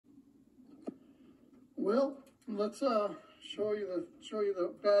Well, let's show you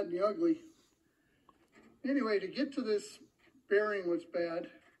the bad and the ugly. Anyway, to get to this bearing what's bad,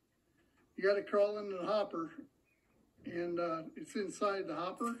 you got to crawl into the hopper, and it's inside the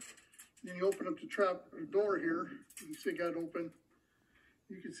hopper. Then you open up the trap door here. You can see it got open.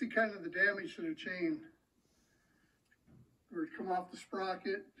 You can see kind of the damage to the chain, where it come off the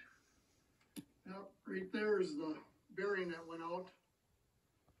sprocket. Now, right there is the bearing that went out.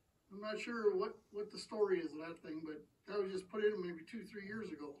 I'm not sure what the story is of that thing, but that was just put in maybe 2-3 years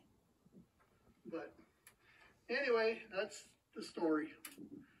ago. But anyway, that's the story.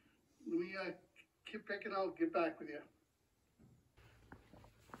 Let me keep picking out, get back with you.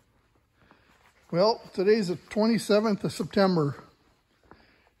 Well, today's the 27th of September,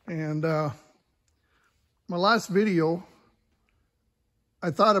 and my last video,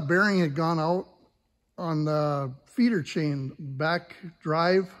 I thought a bearing had gone out on the feeder chain, back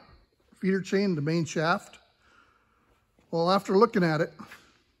drive feeder chain, the main shaft. Well, after looking at it,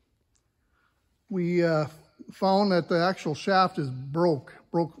 we found that the actual shaft is broke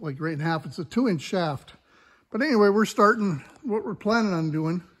like right in half. It's a 2-inch shaft. But anyway, what we're planning on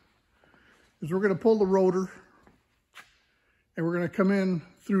doing is we're going to pull the rotor, and we're going to come in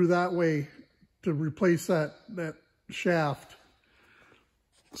through that way to replace that shaft.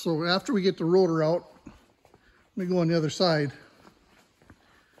 So after we get the rotor out, let me go on the other side.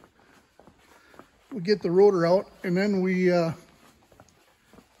 We'll get the rotor out, and then the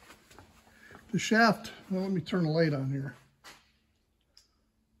shaft, well, let me turn the light on here.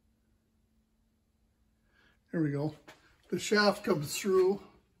 There we go. The shaft comes through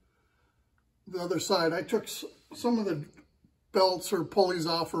the other side. I took some of the belts or pulleys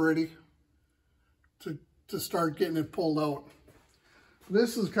off already to start getting it pulled out.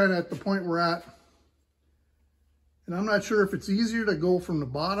 This is kind of at the point we're at, and I'm not sure if it's easier to go from the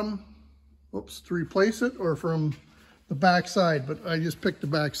bottom, to replace it, or from the back side, but I just picked the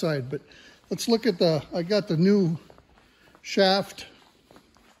back side. But let's look at I got the new shaft,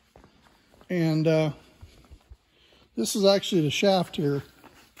 and this is actually the shaft here,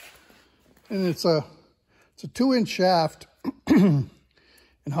 and it's a 2-inch shaft. And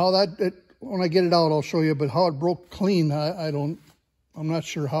how when I get it out, I'll show you, but how it broke clean, I'm not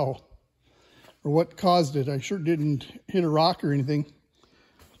sure how or what caused it. I sure didn't hit a rock or anything.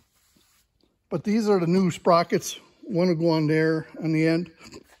 But these are the new sprockets. One will go on there on the end,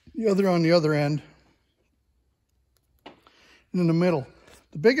 the other on the other end, and in the middle.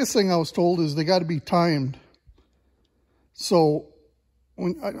 The biggest thing I was told is they got to be timed. So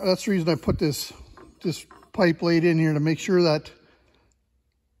that's the reason I put this pipe laid in here, to make sure that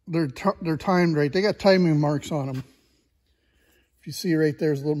they're timed right. They got timing marks on them. If you see right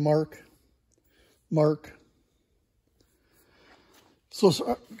there's a little mark. So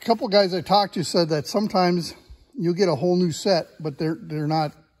a couple guys I talked to said that sometimes you'll get a whole new set, but they're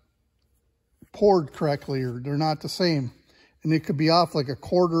not poured correctly, or they're not the same, and it could be off like a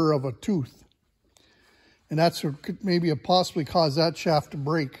quarter of a tooth, and that's what could maybe possibly cause that shaft to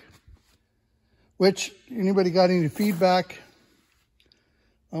break. Which, anybody got any feedback?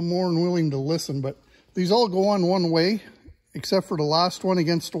 I'm more than willing to listen, but these all go on one way, except for the last one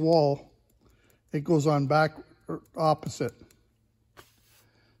against the wall. It goes on back or opposite.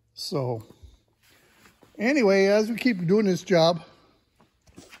 So anyway, as we keep doing this job,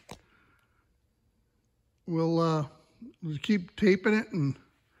 we'll keep taping it, and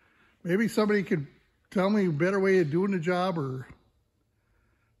maybe somebody could tell me a better way of doing the job or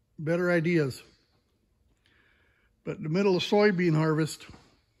better ideas. But in the middle of soybean harvest,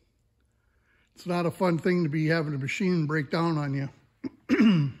 it's not a fun thing to be having a machine break down on you.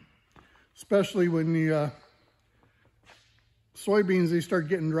 Especially when the soybeans, they start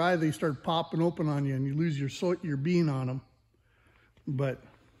getting dry, they start popping open on you, and you lose your bean on them. But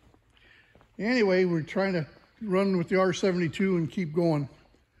anyway, we're trying to run with the R72 and keep going.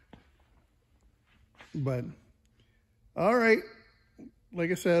 But all right, like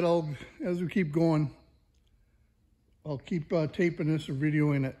I said, as we keep going, I'll keep taping this or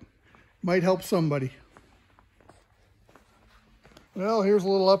videoing it. Might help somebody. Well, here's a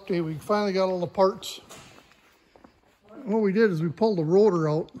little update. We finally got all the parts. What we did is we pulled the rotor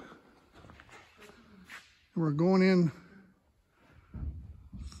out, and we're going in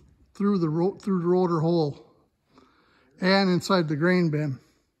through the rotor hole and inside the grain bin.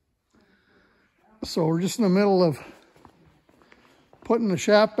 So we're just in the middle of putting the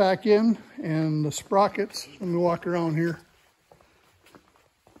shaft back in and the sprockets. Let me walk around here.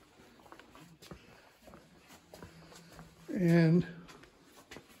 And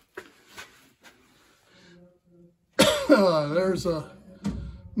there's a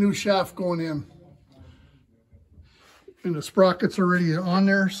new shaft going in. And the sprocket's already on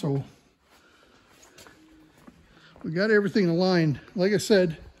there, so we got everything aligned. Like I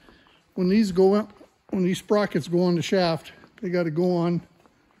said, when these sprockets go on the shaft, they got to go on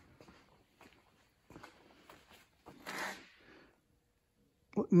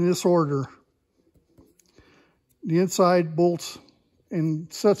in this order. The inside bolts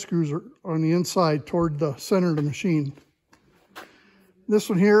and set screws are on the inside toward the center of the machine. This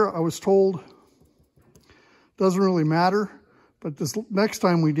one here, I was told, doesn't really matter, but this next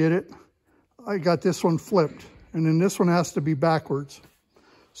time we did it, I got this one flipped, and then this one has to be backwards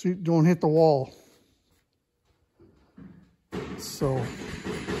so you don't hit the wall. So,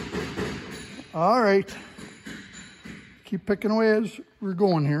 all right, keep picking away as we're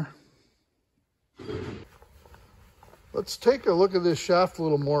going here. Let's take a look at this shaft a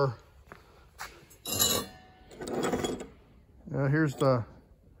little more. Here's the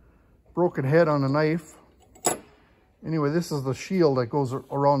broken head on the knife. Anyway, this is the shield that goes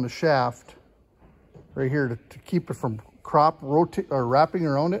around the shaft right here to keep it from wrapping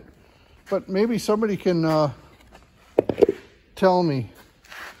around it. But maybe somebody can tell me,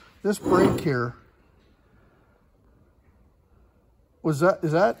 this brake here, is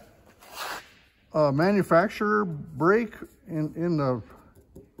that a manufacturer brake in the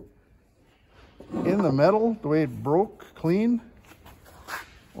metal, the way it broke clean?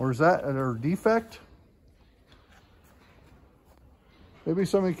 Or is that a defect? Maybe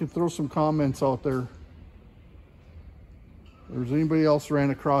somebody can throw some comments out there. Or has anybody else ran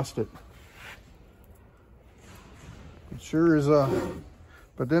across it? It sure is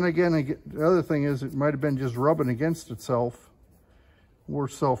but then again, the other thing is it might have been just rubbing against itself. Or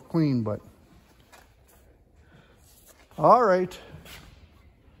self-clean, but. All right.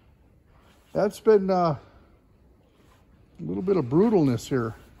 That's been a little bit of brutalness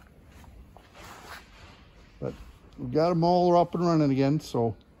here. But we got them all up and running again.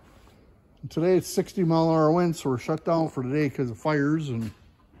 So today it's 60-mile-an-hour wind, so we're shut down for today because of fires and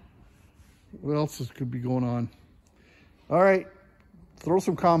what else could be going on. All right, throw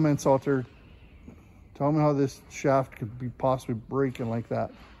some comments out there. Tell me how this shaft could be possibly breaking like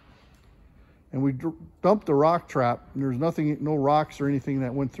that. And we dumped the rock trap, and there's nothing, no rocks or anything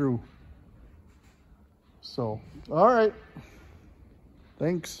that went through. So, all right.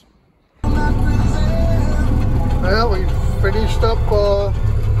 Thanks. Well, we finished up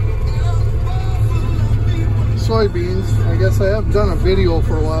soybeans. I guess I haven't done a video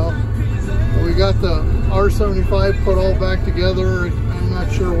for a while. But we got the R75 put all back together. I'm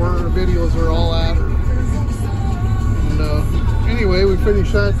not sure where the videos are all at. Anyway, we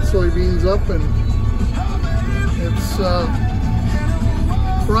finished that soybeans up, and it's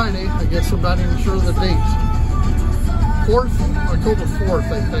Friday. I guess I'm not even sure of the date. October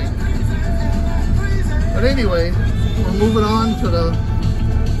 4th, I think. But anyway, we're moving on to the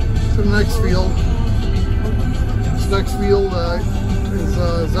next field. This next field is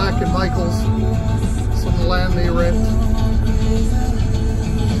Zach and Michael's, some of the land they rent.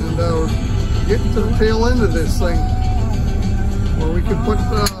 And we're getting to the tail end of this thing, where we can put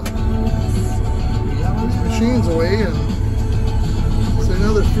these machines away, and it's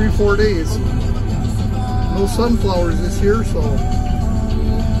another 3-4 days. No sunflowers this year, so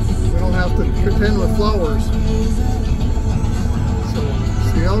we don't have to contend with flowers. So,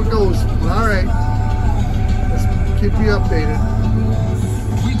 see how it goes. All right, let's keep you updated.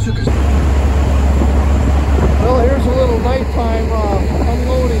 Well, here's a little nighttime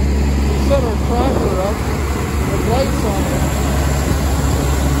unloading. Set our tractor up with lights on it.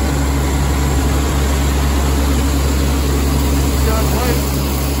 Got lights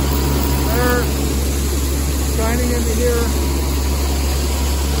there shining into here.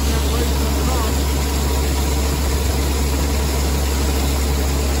 Got lights on top.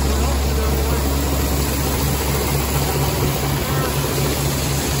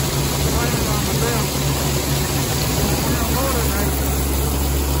 Lighting on the bed. We're loaded right now.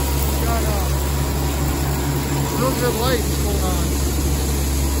 Got real good lights going on.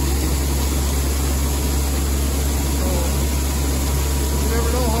 You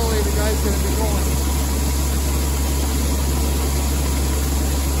never know how late the guy's going to be going.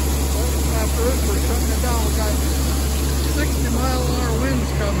 But after this, we're shutting it down. We got 60-mile-an-hour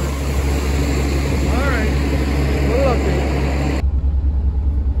winds coming. All right, we'll update.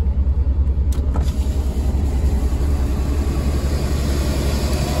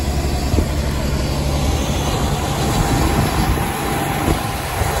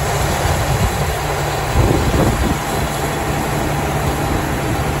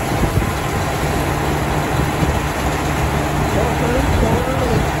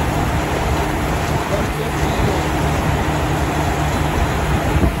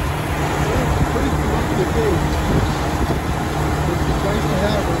 Okay. It's nice to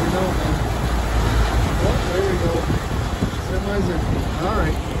have when we know, man. Oh, there we go. Semi's empty. All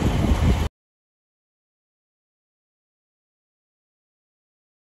right.